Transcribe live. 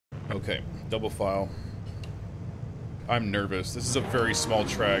Okay, double file. I'm nervous. This is a very small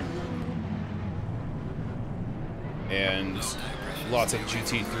track. And lots of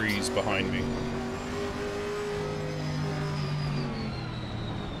GT3s behind me.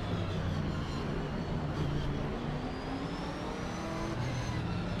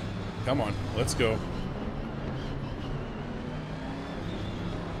 Come on, let's go.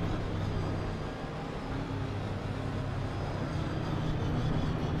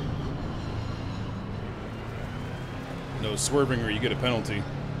 No swerving or you get a penalty.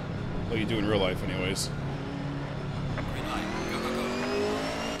 Well, you do in real life anyways.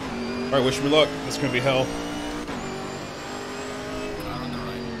 Alright, wish me luck. This is gonna be hell.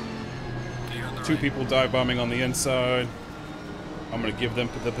 Two people dive bombing on the inside. I'm gonna give them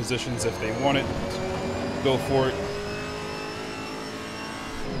the positions if they want it. Go for it.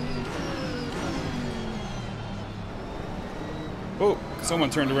 Oh, someone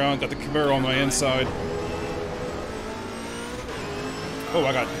turned around, got the Camaro on my inside. Oh,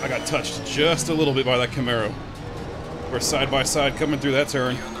 I got touched just a little bit by that Camaro. We're side by side coming through that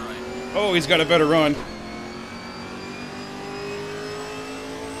turn. Oh, he's got a better run.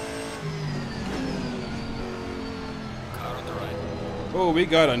 Oh, we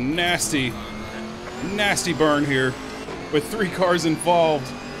got a nasty burn here with 3 cars involved.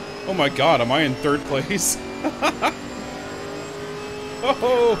 Oh my god, am I in 3rd place?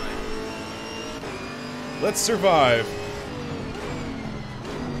 Oh, let's survive.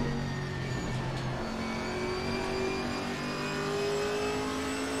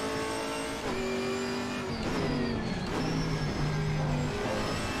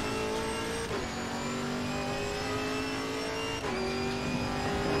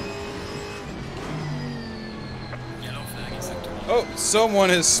 Oh, someone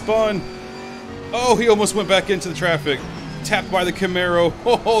has spun. Oh, he almost went back into the traffic. Tapped by the Camaro.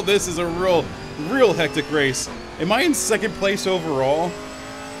 Oh, this is a real hectic race. Am I in 2nd place overall?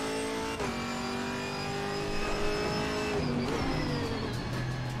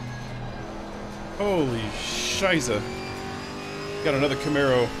 Holy shiza. Got another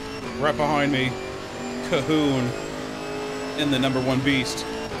Camaro right behind me. Cahoon. And the #1 beast.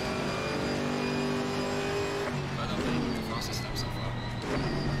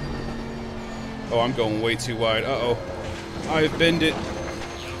 Oh, I'm going way too wide. Uh-oh. I've bend it.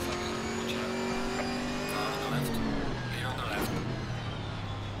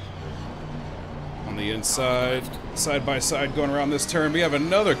 On the inside, side by side, going around this turn. We have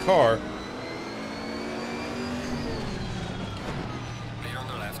another car.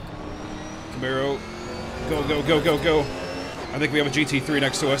 Camaro. Go, go, go, go, go. I think we have a GT3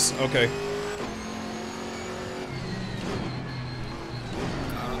 next to us. Okay.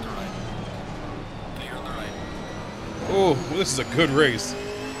 Oh, well, this is a good race.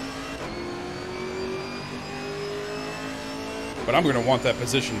 But I'm going to want that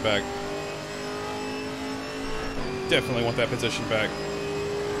position back. Definitely want that position back.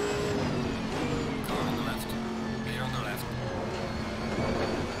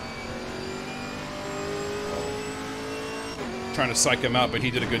 Trying to psych him out, but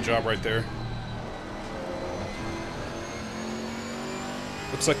he did a good job right there.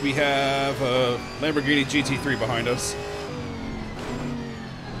 Looks like we have a Lamborghini GT3 behind us.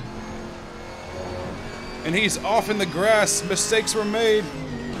 And he's off in the grass. Mistakes were made.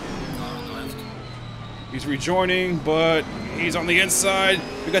 He's rejoining, but he's on the inside.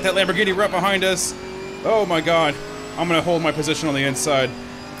 We got that Lamborghini right behind us. Oh my god. I'm going to hold my position on the inside.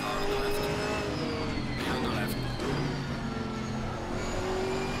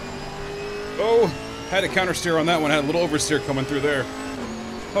 Oh, had a counter steer on that one. Had a little oversteer coming through there.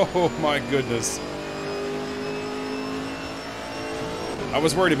 Oh my goodness. I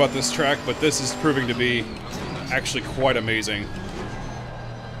was worried about this track, but this is proving to be actually quite amazing.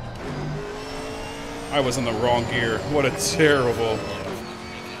 I was in the wrong gear. What a terrible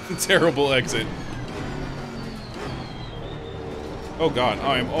exit. Oh god,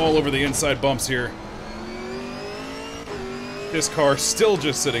 I am all over the inside bumps here. This car still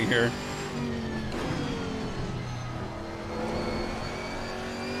just sitting here.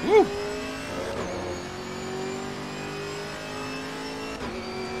 Woo!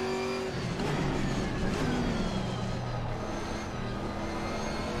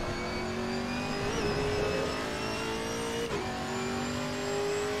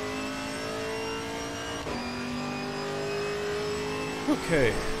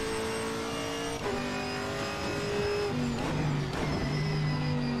 Okay.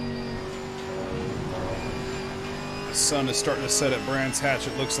 The sun is starting to set at Brands Hatch,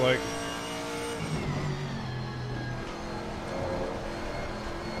 it looks like.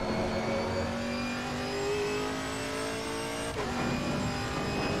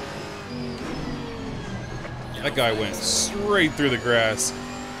 That guy went straight through the grass.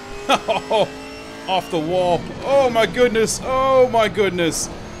 Oh, off the wall. Oh my goodness. Oh my goodness.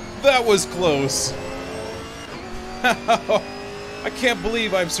 That was close. I can't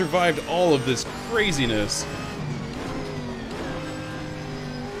believe I've survived all of this craziness.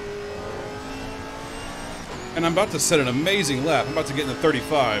 And I'm about to set an amazing lap. I'm about to get in the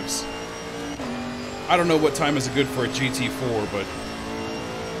 35s. I don't know what time is good for a GT4, but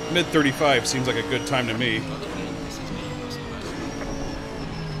mid-35 seems like a good time to me.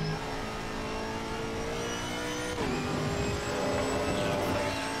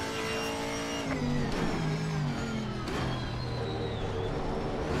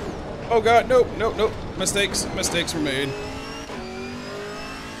 Oh god, nope, nope, nope. Mistakes were made.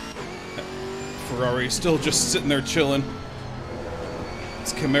 Ferrari still just sitting there chilling.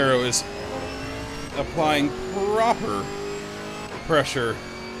 This Camaro is applying proper pressure.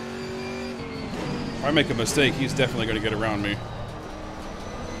 If I make a mistake, he's definitely going to get around me.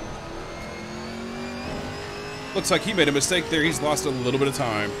 Looks like he made a mistake there. He's lost a little bit of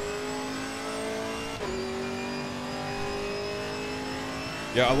time.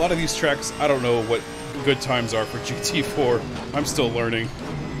 Yeah, a lot of these tracks, I don't know what good times are for GT4. I'm still learning.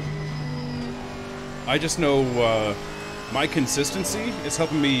 I just know my consistency is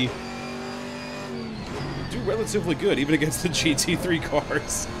helping me do relatively good, even against the GT3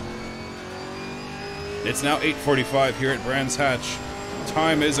 cars. It's now 8:45 here at Brands Hatch.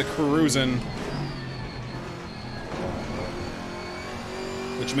 Time is a-cruising.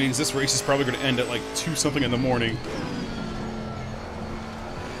 Which means this race is probably going to end at like 2-something in the morning.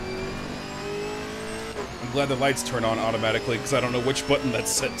 I'm glad the lights turn on automatically, because I don't know which button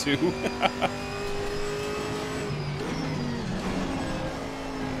that's set to.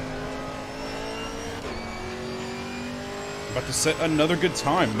 About to set another good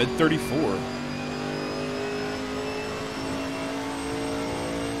time, mid-34.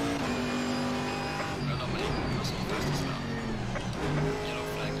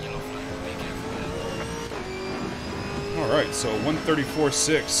 Alright, so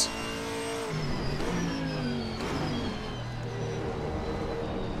 134.6.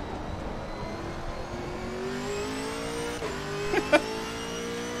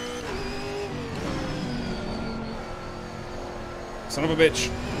 Son of a bitch.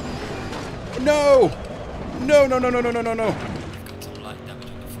 No! No, no, no, no, no, no, no, no.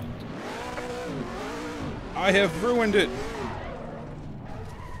 I have ruined it.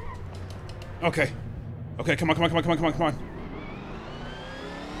 Okay. Okay, come on, come on, come on, come on, come on, come on.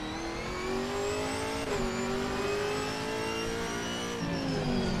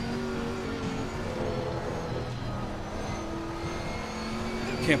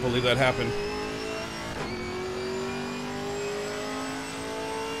 Can't believe that happened.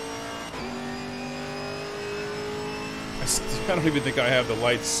 I don't even think I have the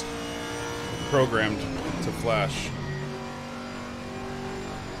lights programmed to flash.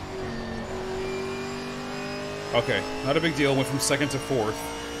 Okay, not a big deal. Went from second to fourth.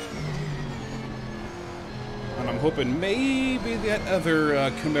 And I'm hoping maybe that other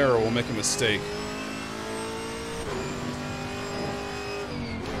Camaro will make a mistake.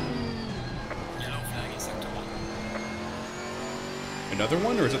 Another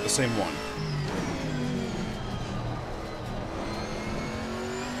one, or is it the same one?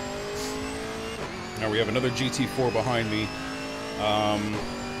 Now we have another GT4 behind me.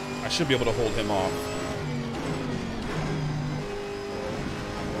 I should be able to hold him off.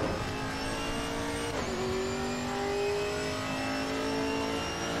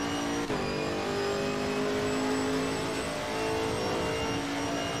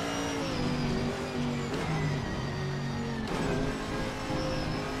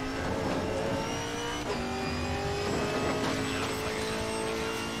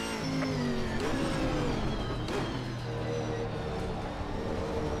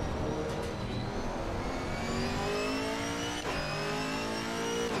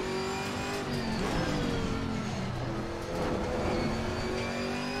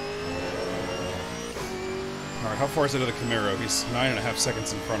 Alright, how far is it of the Camaro? He's 9.5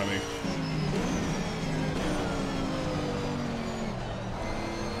 seconds in front of me.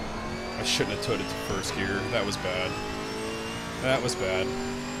 I shouldn't have towed it to first gear. That was bad. That was bad.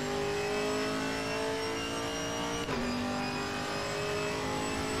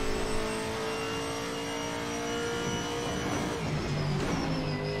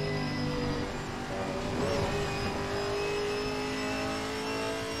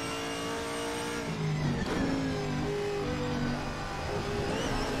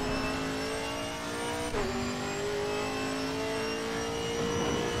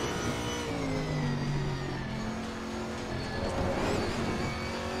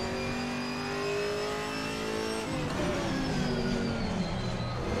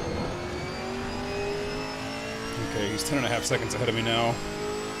 Okay, he's 10.5 seconds ahead of me now.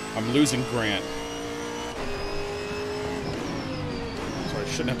 I'm losing Grant. So I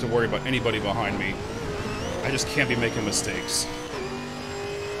shouldn't have to worry about anybody behind me. I just can't be making mistakes.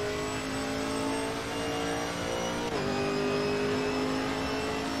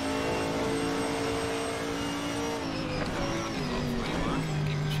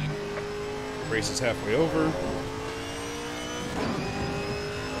 Race is halfway over.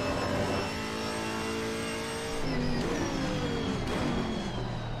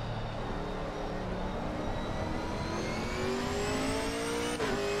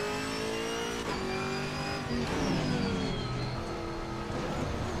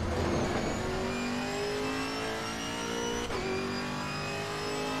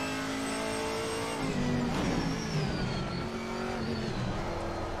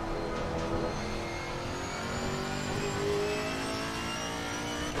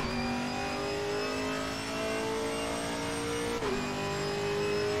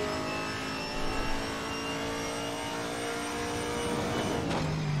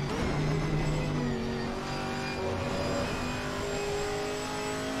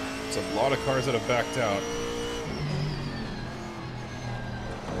 It's a lot of cars that have backed out.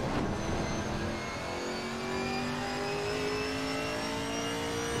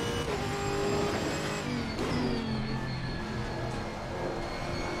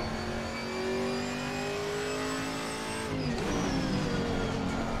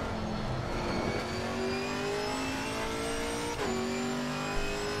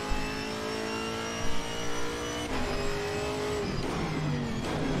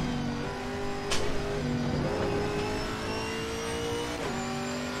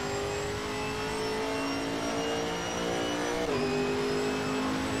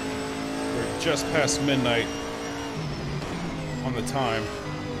 Just past midnight on the time.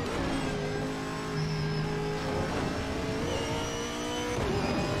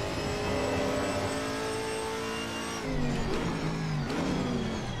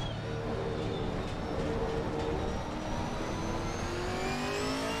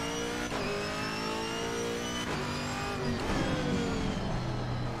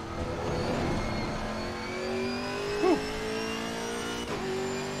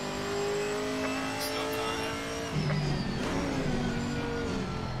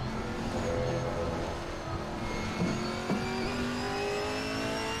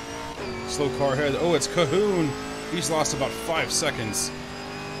 Slow car ahead. Oh, it's Cahoon. He's lost about 5 seconds.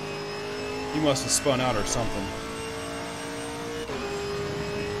 He must have spun out or something.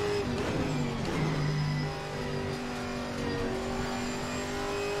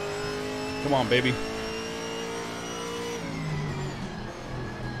 Come on, baby.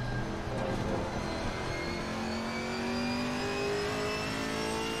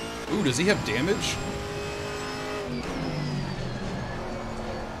 Ooh, does he have damage?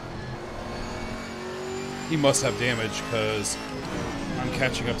 He must have damage, because I'm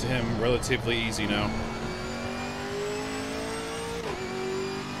catching up to him relatively easy now.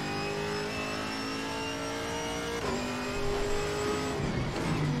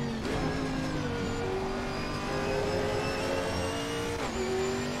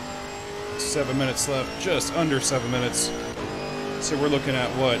 Seven minutes left, just under 7 minutes. So we're looking at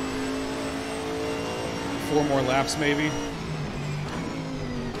what? 4 more laps, maybe?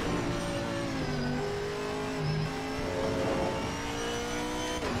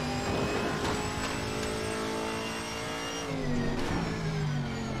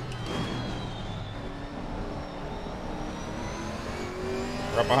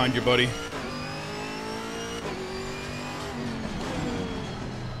 Right behind you, buddy.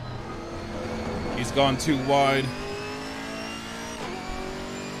 He's gone too wide.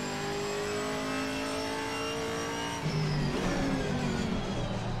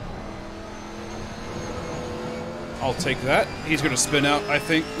 I'll take that. He's going to spin out, I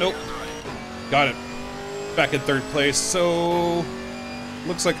think. Nope. Got it. Back in 3rd place. So,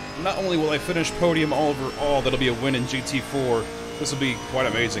 looks like not only will I finish podium overall, that'll be a win in GT4. This will be quite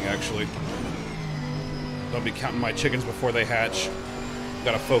amazing, actually. Don't be counting my chickens before they hatch.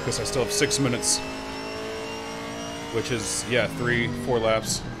 Gotta focus. I still have 6 minutes. Which is, yeah, 3-4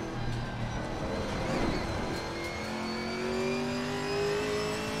 laps.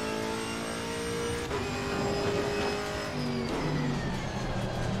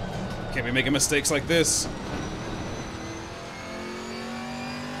 Can't be making mistakes like this.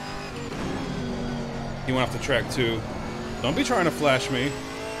 He went off the track, too. Don't be trying to flash me.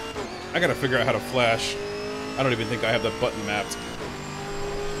 I gotta figure out how to flash. I don't even think I have that button mapped.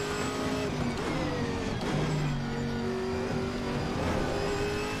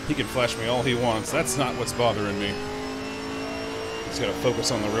 He can flash me all he wants. That's not what's bothering me. He's got to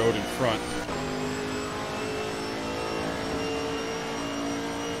focus on the road in front.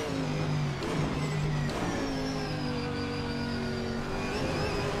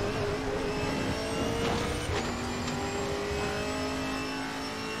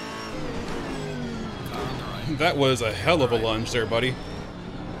 That was a hell of a lunge there, buddy.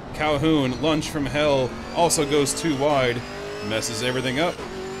 Calhoun, lunge from hell, also goes too wide. Messes everything up.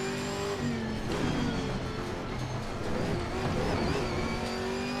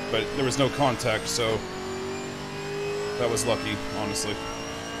 But there was no contact, so that was lucky, honestly.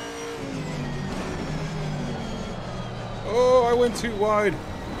 Oh, I went too wide.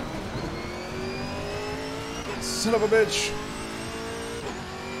 Son of a bitch.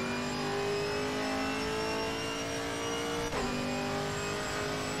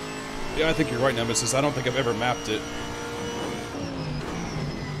 Yeah, I think you're right, Nemesis. I don't think I've ever mapped it.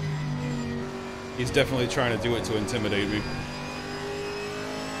 He's definitely trying to do it to intimidate me.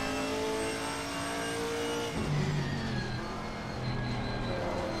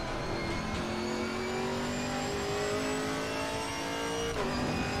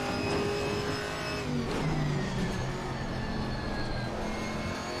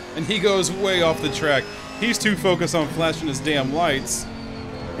 And he goes way off the track. He's too focused on flashing his damn lights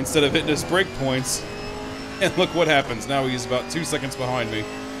instead of hitting his brake points. And look what happens. Now he's about 2 seconds behind me.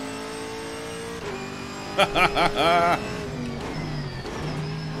 Ha ha ha ha!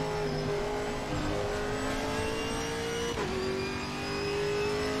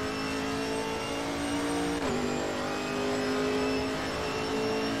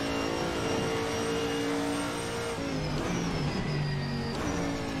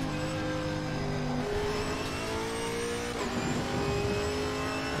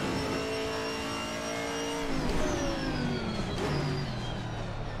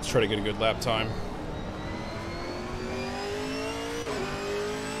 Try to get a good lap time.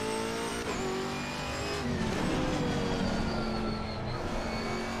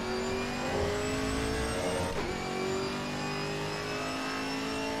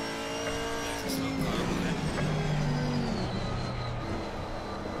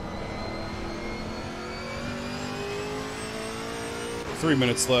 Three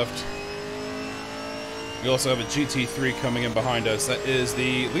minutes left. We also have a GT3 coming in behind us. That is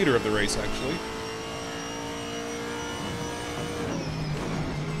the leader of the race, actually.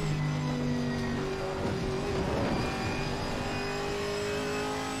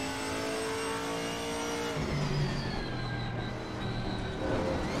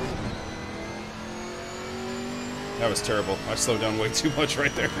 That was terrible. I slowed down way too much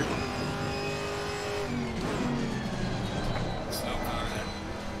right there.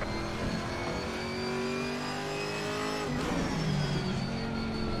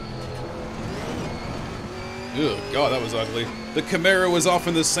 Ugh, God, that was ugly. The Camaro was off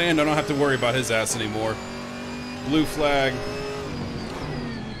in the sand. I don't have to worry about his ass anymore. Blue flag.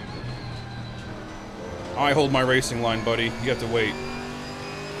 I hold my racing line, buddy. You have to wait.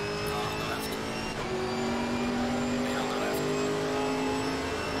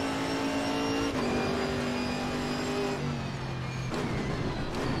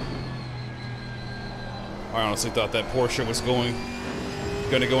 I honestly thought that Porsche was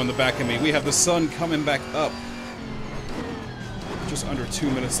gonna go in the back of me. We have the sun coming back up. Just under 2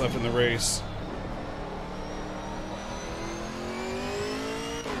 minutes left in the race.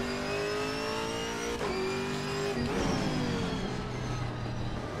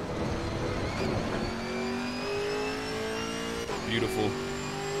 Beautiful.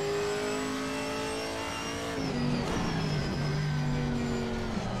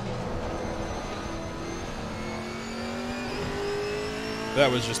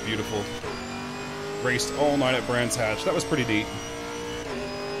 That was just beautiful. Raced all night at Brands Hatch. That was pretty neat.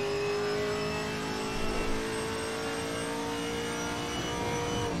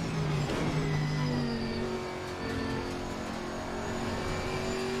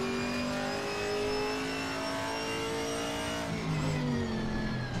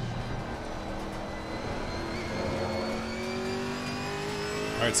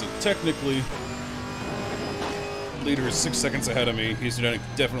 Alright, so technically, leader is 6 seconds ahead of me. He's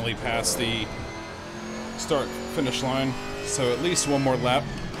definitely past the start-finish line, so at least one more lap.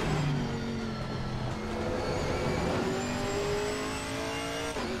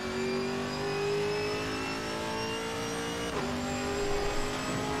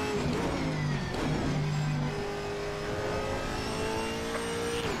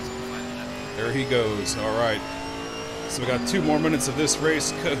 There he goes. All right. So we got 2 more minutes of this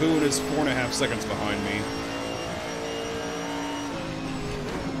race. Cahoon is 4.5 seconds behind me.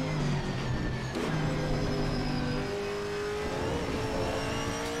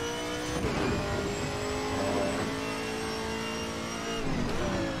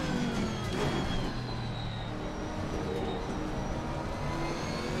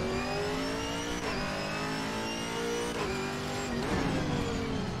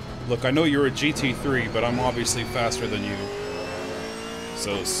 Look, I know you're a GT3, but I'm obviously faster than you.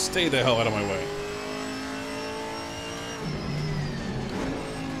 So stay the hell out of my way.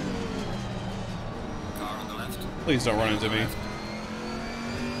 Car on the left. Please don't run into me.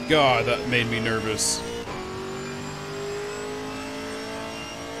 God, that made me nervous.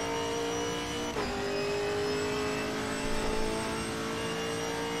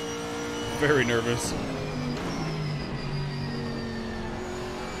 Very nervous.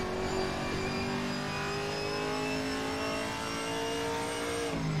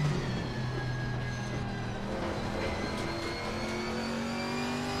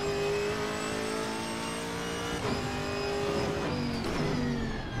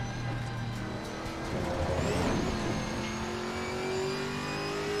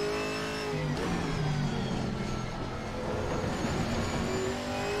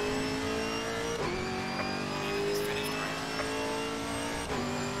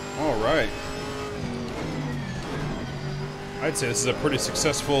 All right. I'd say this is a pretty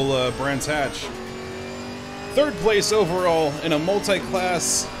successful Brands Hatch. Third place overall in a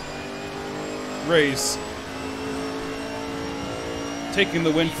multi-class race. Taking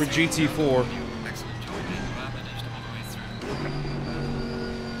the win for GT4. Excellent job, managed all the way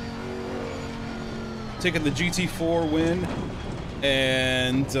through. Taking the GT4 win.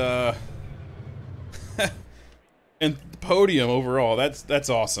 And and podium overall. That's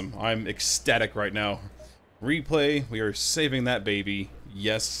awesome. I'm ecstatic right now. Replay, we are saving that baby.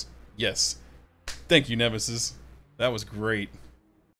 Yes, yes. Thank you, Nemesis. That was great.